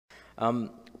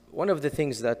One of the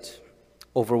things that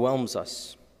overwhelms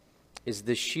us is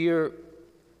the sheer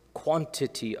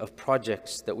quantity of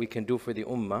projects that we can do for the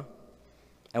ummah,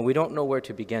 and we don't know where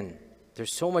to begin.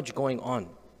 There's so much going on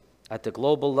at the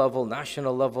global level,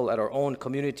 national level, at our own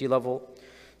community level.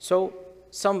 So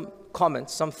some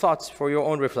comments, some thoughts for your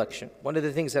own reflection. One of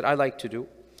the things that I like to do,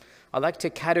 I like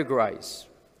to categorize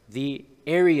the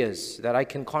areas that I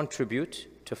can contribute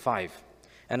to 5.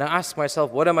 And I ask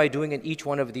myself, what am I doing in each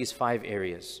one of these 5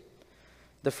 areas?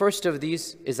 The first of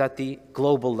these is at the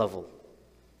global level.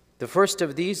 The first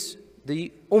of these,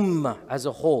 the ummah as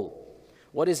a whole.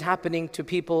 What is happening to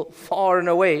people far and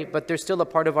away, but they're still a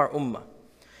part of our ummah.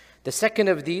 The second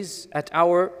of these, at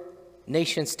our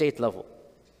nation-state level.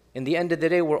 In the end of the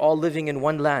day, we're all living in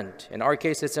one land. In our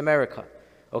case, it's America.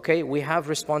 Okay, we have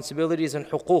responsibilities and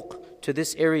huquq to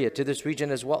this area, to this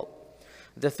region as well.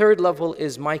 The third level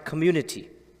is my community,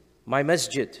 my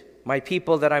masjid, my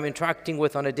people that I'm interacting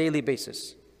with on a daily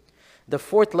basis. The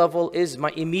fourth level is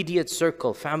my immediate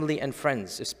circle, family and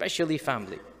friends, especially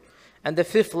family. And the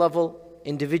fifth level,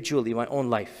 individually, my own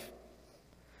life.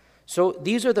 So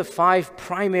these are the 5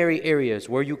 primary areas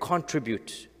where you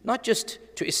contribute, not just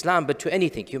to Islam, but to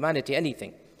anything, humanity,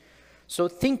 anything. So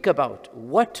think about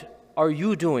what are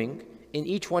you doing in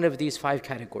each one of these 5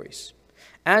 categories.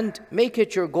 And make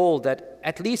it your goal that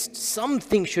at least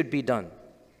something should be done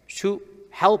to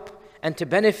help and to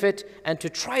benefit and to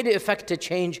try to effect a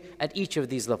change at each of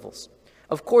these levels.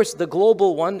 Of course, the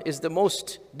global one is the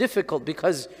most difficult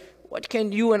because what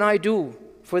can you and I do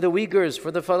for the Uyghurs,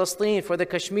 for the Palestine, for the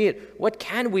Kashmir? What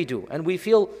can we do? And we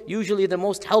feel usually the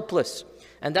most helpless.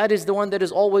 And that is the one that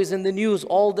is always in the news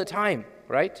all the time,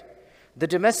 right? The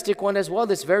domestic one as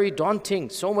well is very daunting.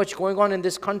 So much going on in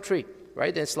this country,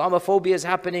 right? Islamophobia is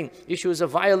happening, issues of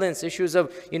violence, issues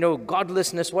of,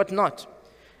 godlessness, whatnot.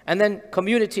 And then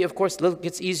community, of course,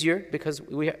 gets easier because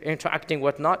we are interacting,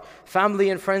 whatnot.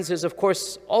 Family and friends is, of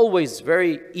course, always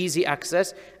very easy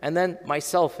access. And then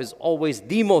myself is always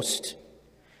the most.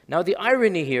 Now, the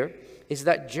irony here is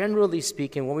that generally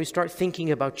speaking, when we start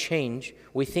thinking about change,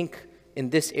 we think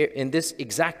in this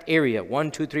exact area,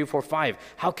 1, 2, 3, 4, 5.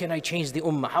 How can I change the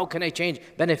ummah? How can I change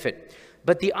benefit?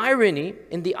 But the irony,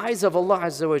 in the eyes of Allah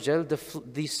Azza wa Jal,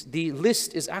 the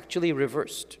list is actually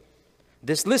reversed.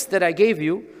 This list that I gave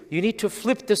you, you need to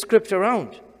flip the script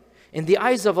around. In the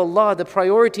eyes of Allah, the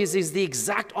priorities is the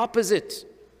exact opposite.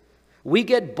 We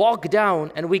get bogged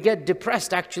down and we get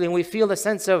depressed actually, and we feel a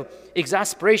sense of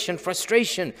exasperation,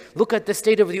 frustration. Look at the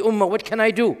state of the ummah, what can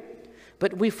I do?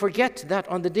 But we forget that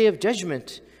on the Day of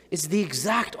Judgment, it's the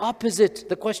exact opposite.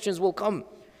 The questions will come.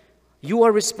 You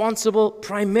are responsible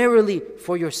primarily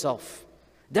for yourself.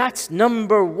 That's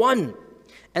number 1.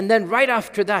 And then right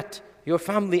after that, your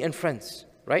family and friends,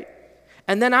 right?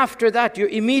 And then after that, your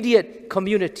immediate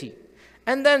community.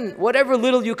 And then whatever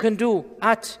little you can do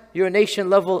at your nation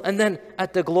level and then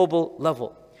at the global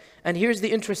level. And here's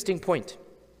the interesting point.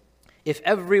 If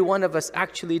every one of us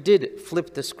actually did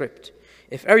flip the script,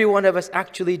 if every one of us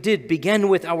actually did begin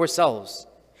with ourselves,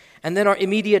 and then our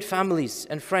immediate families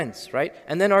and friends, right?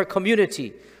 And then our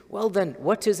community. Well then,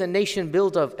 what is a nation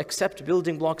built of except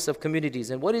building blocks of communities?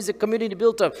 And what is a community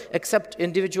built of except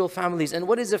individual families? And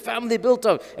what is a family built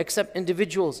of except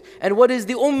individuals? And what is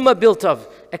the ummah built of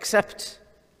except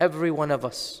every one of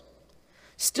us?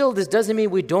 Still, this doesn't mean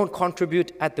we don't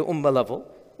contribute at the ummah level.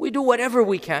 We do whatever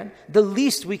we can. The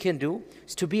least we can do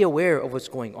is to be aware of what's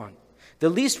going on. The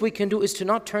least we can do is to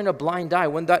not turn a blind eye.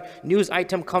 When that news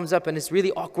item comes up and it's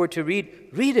really awkward to read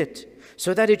it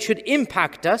so that it should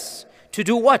impact us. To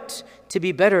do what? To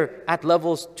be better at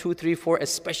levels 2, 3, 4,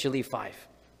 especially 5.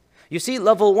 You see,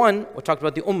 level 1, we talked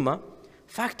about the ummah.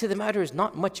 Fact of the matter is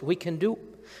not much we can do.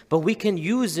 But we can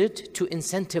use it to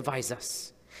incentivize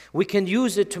us. We can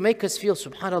use it to make us feel,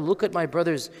 subhanAllah, look at my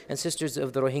brothers and sisters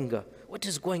of the Rohingya. What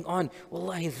is going on?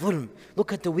 Wallahi dhulm.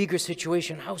 Look at the Uyghur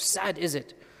situation. How sad is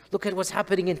it? Look at what's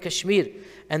happening in Kashmir.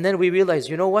 And then we realize,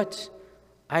 you know what?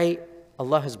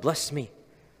 Allah has blessed me.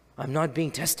 I'm not being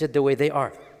tested the way they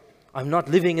are. I'm not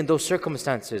living in those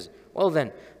circumstances. Well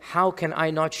then, how can I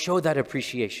not show that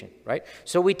appreciation, right?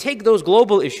 So we take those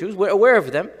global issues, we're aware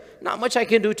of them. Not much I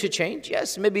can do to change.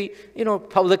 Yes, maybe,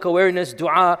 public awareness,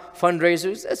 dua,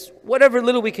 fundraisers, that's whatever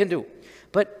little we can do.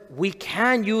 But we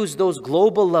can use those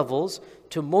global levels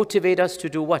to motivate us to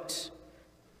do what?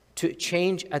 To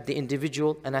change at the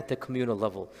individual and at the communal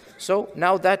level. So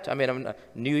now that,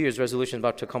 New Year's resolution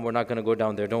about to come, we're not going to go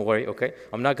down there, don't worry, okay?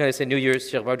 I'm not going to say New Year's,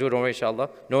 Sheikh Bajur, don't worry, inshallah.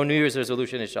 No New Year's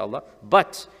resolution, inshallah.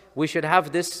 But we should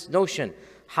have this notion.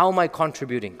 How am I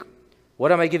contributing?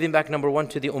 What am I giving back, number 1,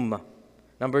 to the ummah?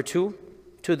 Number 2,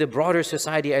 to the broader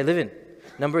society I live in.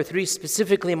 Number 3,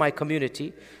 specifically my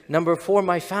community. Number 4,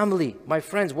 my family, my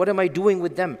friends. What am I doing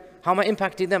with them? How am I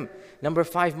impacting them? Number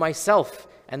 5, myself.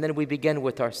 And then we begin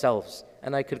with ourselves.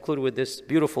 And I conclude with this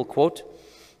beautiful quote.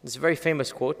 It's a very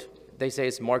famous quote. They say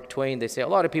it's Mark Twain. They say, a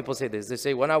lot of people say this. They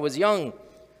say, when I was young,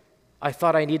 I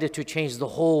thought I needed to change the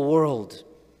whole world.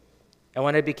 And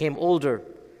when I became older,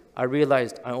 I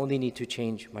realized I only need to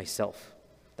change myself.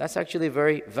 That's actually a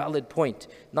very valid point.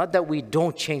 Not that we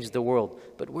don't change the world,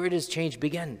 but where does change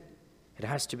begin? It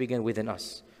has to begin within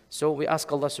us. So we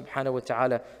ask Allah subhanahu wa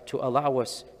ta'ala to allow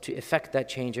us to effect that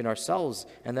change in ourselves,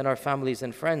 and then our families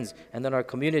and friends, and then our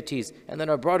communities, and then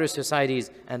our broader societies,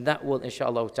 and that will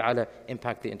inshaAllah ta'ala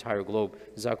impact the entire globe.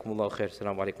 Jazakumullahu khair.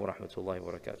 Assalamu alaikum wa rahmatullahi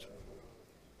wa barakatuh.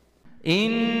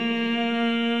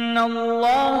 إن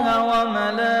الله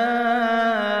وملائكته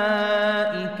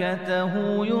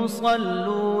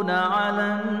يصلون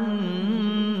على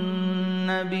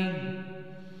النبي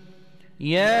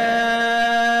يا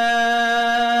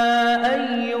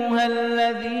أيها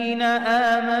الذين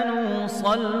آمنوا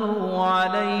صلوا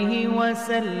عليه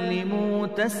وسلموا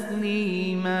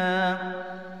تسليما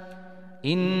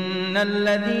إن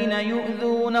الذين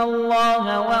يؤذون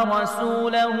الله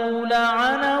ورسوله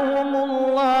لعنهم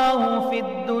الله في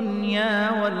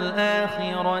الدنيا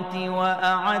والآخرة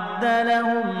وأعد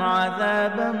لهم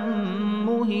عذابا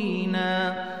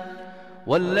مهينا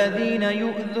والذين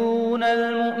يؤذون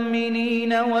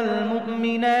المؤمنين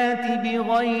والمؤمنات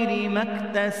بغير ما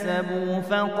اكتسبوا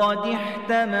فقد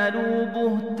احتملوا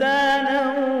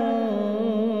بهتانا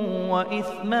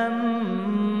وإثما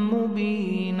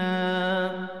مبينا